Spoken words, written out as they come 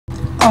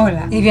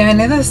Hola y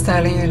bienvenido a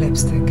Styling Your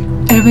Lipstick.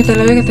 El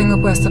vitalorio que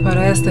tengo puesto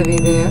para este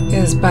video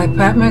is by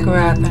Pat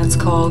McGrath and it's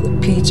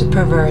called Peach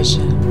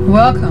Perversion.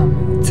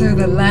 Welcome to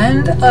the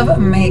land of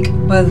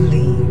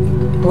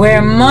make-believe,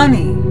 where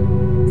money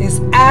is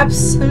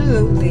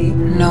absolutely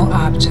no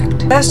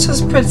object. Let's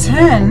just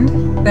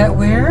pretend that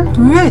we're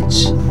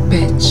rich,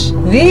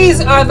 bitch.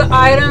 These are the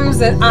items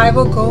that I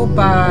will go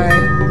buy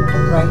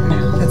right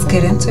now. Let's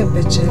get into it,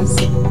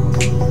 bitches.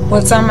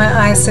 What's on my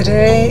eyes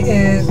today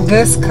is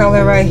this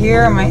color right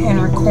here in my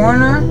inner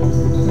corner,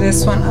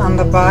 this one on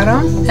the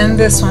bottom, and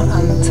this one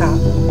on the top.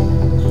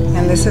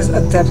 And this is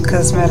ADEPT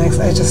Cosmetics.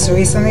 I just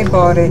recently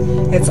bought it.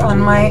 It's on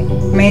my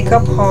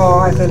makeup haul.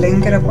 I could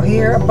link it up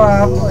here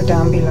above or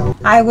down below.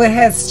 I would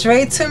head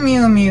straight to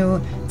Miu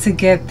Miu to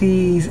get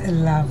these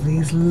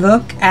lovelies.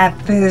 Look at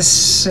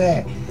this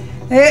shit.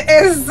 It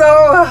is so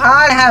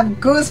hot. I have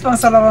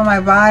goosebumps all over my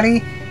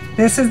body.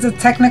 This is the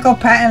technical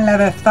patent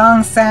leather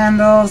thong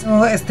sandals.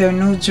 Oh, it's their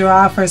new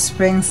draw for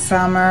spring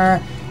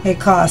summer. It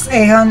costs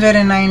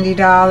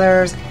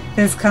 $890.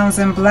 This comes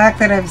in black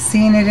that I've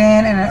seen it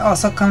in, and it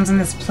also comes in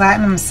this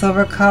platinum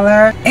silver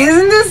color.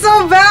 Isn't this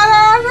so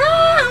badass?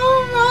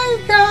 Oh my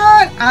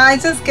god, I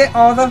just get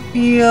all the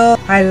feel.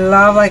 I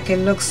love, like, it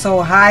looks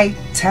so high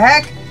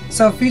tech,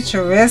 so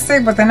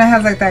futuristic, but then it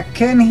has like that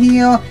kitten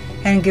heel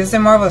and it gives it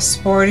more of a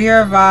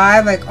sportier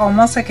vibe, like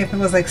almost like if it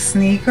was like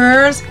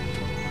sneakers.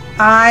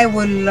 I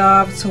would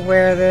love to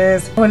wear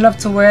this. I would love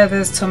to wear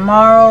this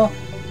tomorrow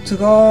to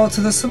go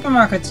to the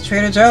supermarket, to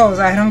Trader Joe's.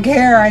 I don't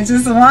care. I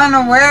just want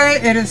to wear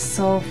it. It is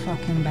so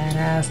fucking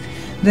badass.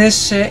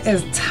 This shit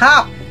is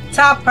top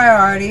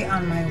priority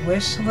on my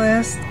wish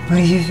list. What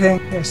do you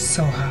think? They're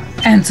so hot.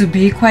 And to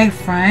be quite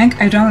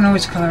frank, I don't know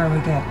which color I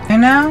would get. Right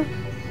now,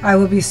 I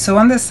would be so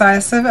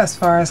indecisive as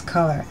far as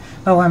color.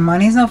 But when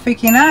money's no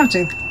freaking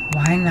object,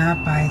 why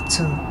not buy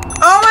two?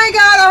 Oh my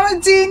god, I'm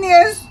a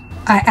genius!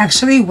 I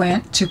actually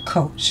went to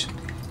Coach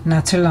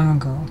not too long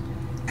ago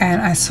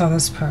and I saw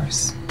this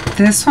purse.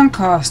 This one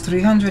cost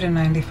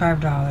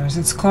 $395.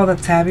 It's called a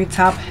tabby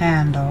top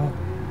handle.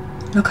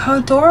 Look how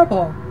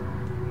adorable.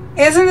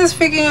 Isn't this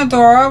freaking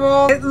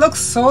adorable? It looks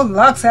so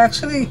luxe. It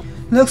actually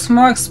looks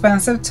more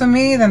expensive to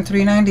me than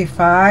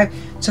 $395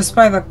 just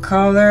by the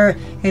color.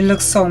 It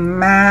looks so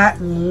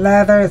matte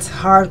leather. It's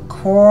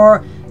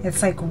hardcore.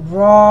 It's like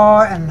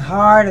raw and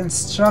hard and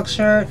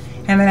structured,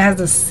 and then it has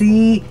the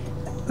C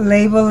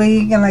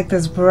labeling and like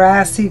this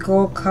brassy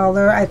gold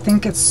color. I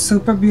think it's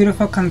super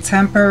beautiful,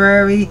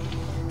 contemporary,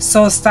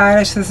 so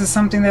stylish. This is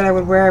something that I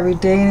would wear every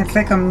day, and it's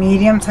like a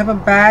medium type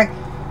of bag,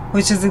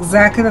 which is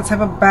exactly the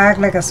type of bag,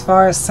 like as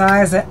far as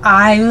size, that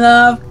I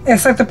love.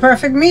 It's like the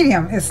perfect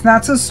medium. It's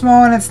not too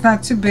small and it's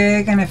not too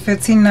big, and it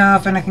fits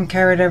enough, and I can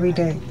carry it every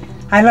day.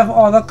 I love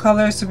all the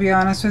colors, to be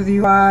honest with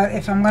you, but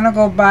if I'm gonna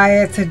go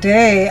buy it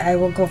today, I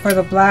will go for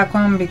the black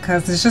one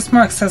because it's just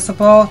more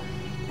accessible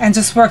and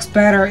just works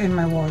better in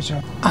my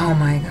wardrobe. Oh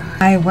my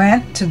god. I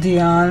went to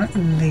DION,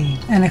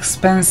 an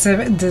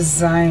expensive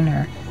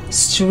designer.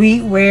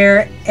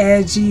 Streetwear,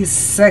 edgy,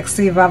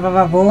 sexy,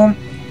 boom.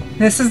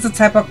 This is the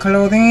type of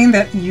clothing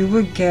that you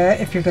would get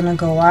if you're gonna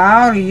go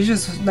out or you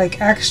just like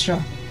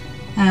extra.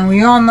 And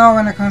we all know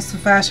when it comes to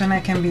fashion, I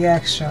can be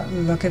extra.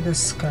 Look at this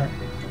skirt.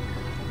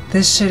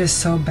 This shit is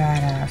so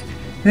badass.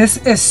 This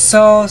is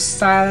so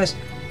stylish,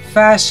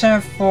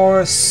 fashion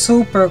forward,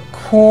 super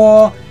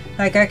cool.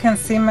 Like, I can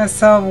see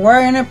myself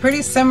wearing it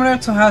pretty similar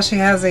to how she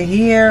has it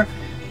here,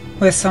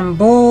 with some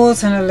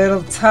boots and a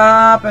little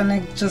top, and I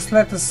just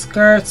let the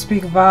skirt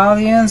speak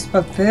volumes.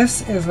 But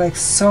this is like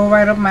so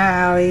right up my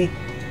alley.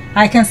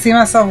 I can see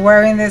myself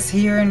wearing this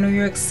here in New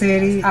York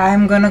City.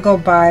 I'm gonna go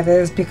buy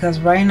this because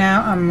right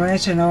now I'm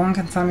rich and no one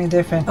can tell me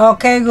different.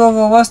 Okay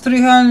Google, what's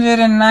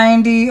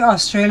 390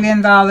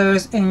 Australian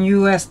dollars in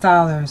US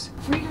dollars?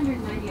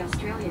 390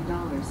 Australian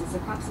dollars is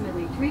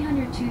approximately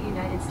 302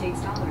 United States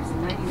dollars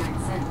and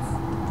 99 cents.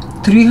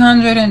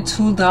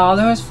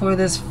 $302 for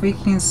this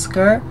freaking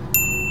skirt?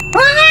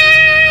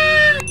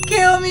 Ah!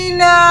 Kill me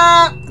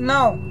now!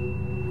 No,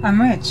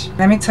 I'm rich.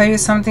 Let me tell you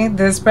something.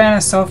 This brand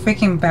is so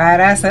freaking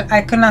badass that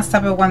I could not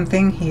stop at one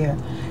thing here.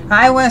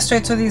 I went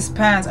straight to these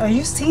pants. Are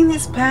you seeing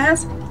these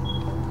pants?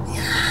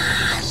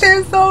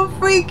 They're so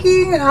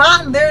freaking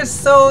hot. They're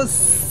so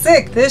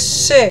sick.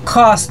 This shit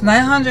costs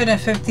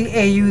 950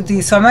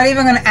 AUD. So I'm not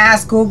even gonna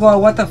ask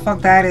Google what the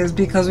fuck that is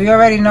because we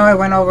already know it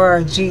went over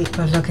our G.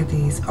 But look at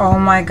these. Oh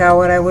my god,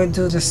 what I would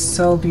do, just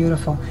so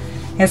beautiful.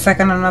 It's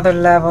like on another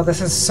level. This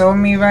is so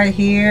me right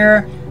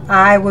here.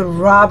 I would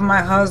rob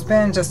my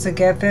husband just to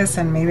get this,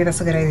 and maybe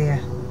that's a good idea.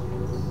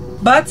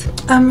 But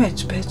I'm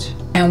rich, bitch.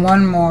 And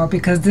one more,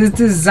 because this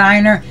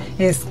designer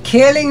is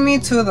killing me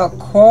to the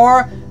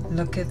core.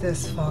 Look at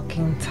this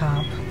fucking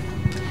top.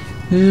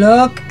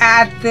 Look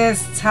at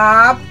this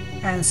top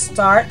and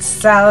start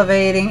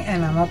salivating,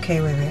 and I'm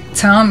okay with it.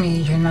 Tell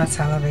me you're not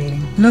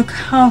salivating. Look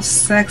how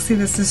sexy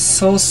this is,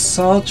 so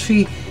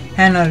sultry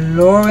and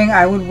alluring.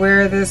 I would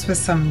wear this with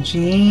some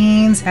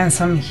jeans and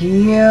some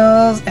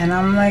heels, and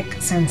I'm like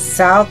in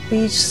South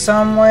Beach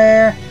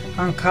somewhere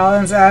on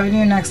Collins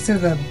Avenue next to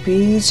the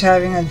beach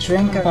having a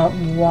drink. But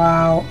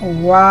wow,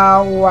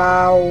 wow,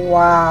 wow,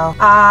 wow.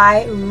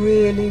 I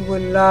really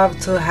would love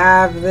to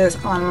have this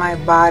on my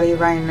body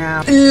right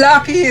now.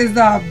 Lucky is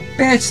the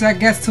bitch that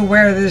gets to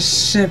wear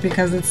this shit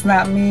because it's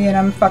not me and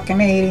I'm fucking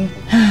 80.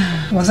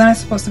 Wasn't I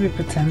supposed to be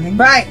pretending?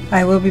 Right,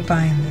 I will be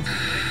buying this.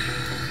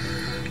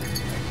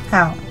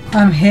 Ow.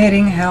 I'm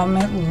hitting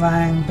Helmut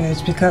Lang,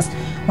 bitch, because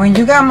when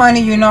you got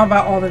money, you know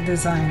about all the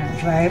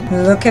designers, right?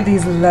 Look at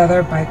these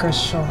leather biker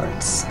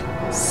shorts.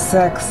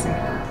 Sexy.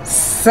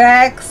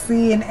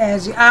 Sexy and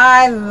edgy.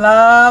 I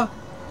love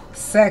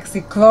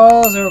sexy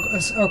clothes or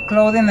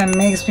clothing that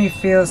makes me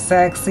feel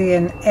sexy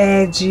and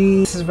edgy.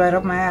 This is right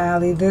up my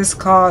alley. This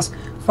costs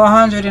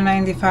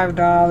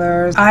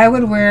 $495. I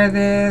would wear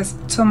this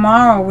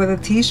tomorrow with a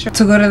t-shirt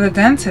to go to the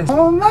dentist.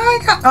 Oh my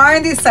god,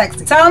 aren't these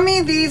sexy? Tell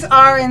me these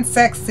aren't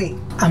sexy.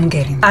 I'm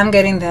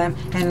getting them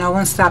and no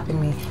one's stopping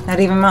me, not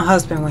even my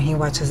husband when he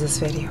watches this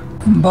video.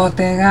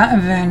 Bottega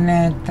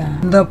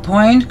Veneta, the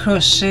point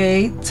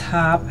crochet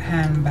top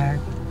handbag,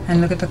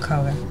 and look at the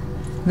color.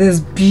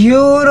 This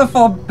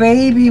beautiful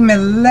baby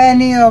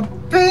millennial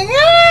pink.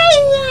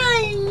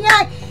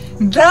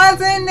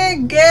 Doesn't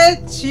it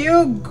get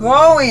you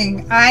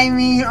going? I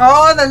mean,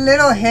 all the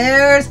little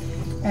hairs,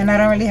 and I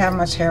don't really have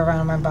much hair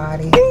around my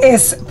body.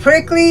 It's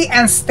prickly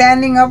and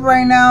standing up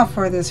right now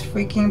for this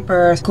freaking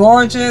purse.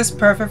 Gorgeous,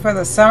 perfect for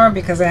the summer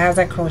because it has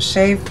that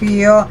crochet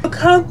feel. Look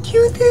how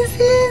cute this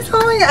is.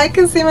 Oh my god, I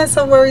can see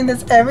myself wearing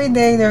this every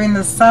day during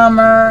the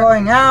summer.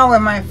 Going out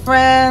with my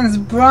friends,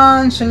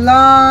 brunch,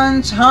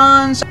 lunch,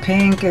 hunch.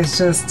 Pink is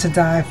just to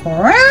die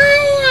for.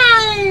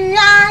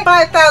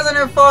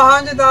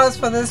 $5,400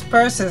 for this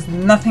purse is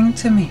nothing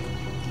to me.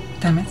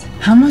 Damn it.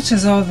 How much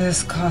is all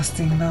this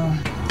costing though?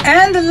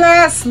 And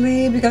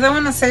lastly, because I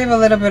want to save a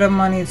little bit of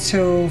money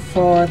too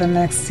for the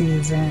next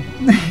season,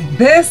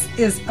 this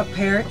is a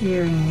pair of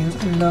earrings.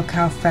 Look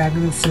how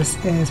fabulous this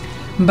is,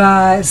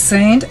 by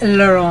Saint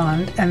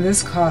Laurent, and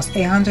this costs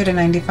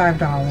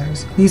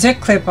 $895. These are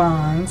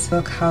clip-ons.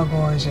 Look how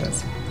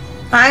gorgeous.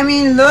 I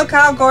mean, look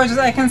how gorgeous.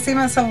 I can see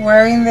myself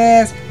wearing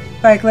this.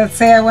 Like, let's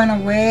say I went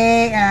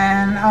away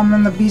and I'm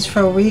on the beach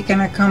for a week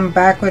and I come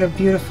back with a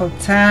beautiful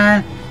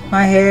tan.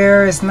 My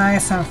hair is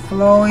nice and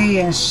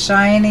flowy and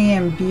shiny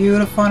and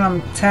beautiful, and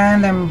I'm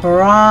tanned and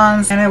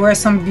bronzed, and I wear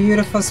some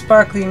beautiful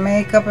sparkly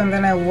makeup, and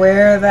then I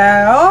wear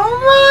that. Oh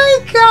my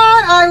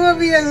god, I will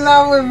be in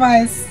love with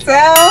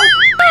myself.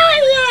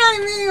 I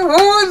mean,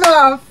 who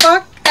the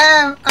fuck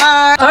am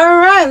I?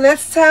 Alright,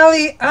 let's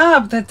tally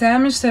up the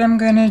damage that I'm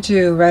gonna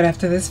do right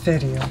after this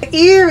video. The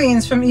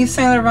earrings from Yves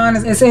Saint Laurent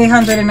is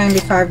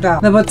 $895.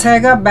 The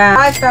Bottega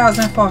bag,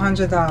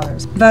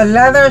 $5,400. The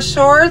leather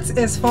shorts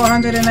is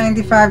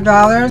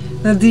 $495.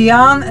 The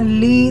DION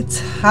Lee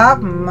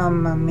top,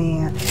 mamma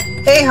mia,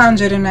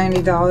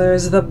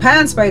 $890. The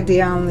pants by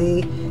DION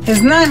Lee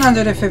is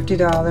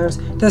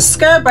 $950. The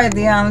skirt by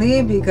DION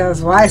Lee,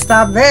 because why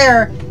stop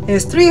there,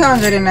 is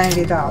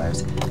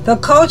 $390. The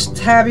Coach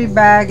tabby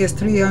bag is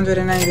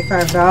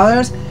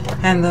 $395,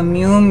 and the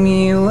Miu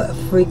Miu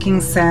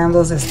freaking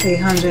sandals is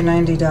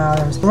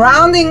 $890.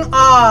 Rounding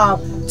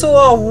off to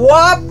a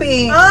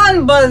whopping,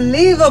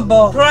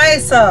 unbelievable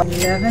price of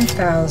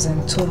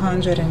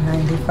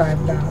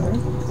 $11,295.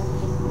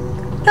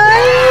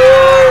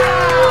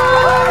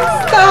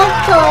 Stop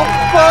the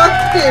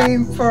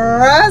fucking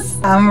press.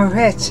 I'm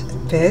rich,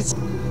 bitch.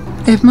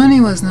 If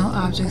money was no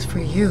object for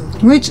you,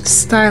 which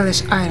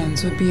stylish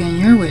items would be on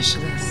your wish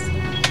list?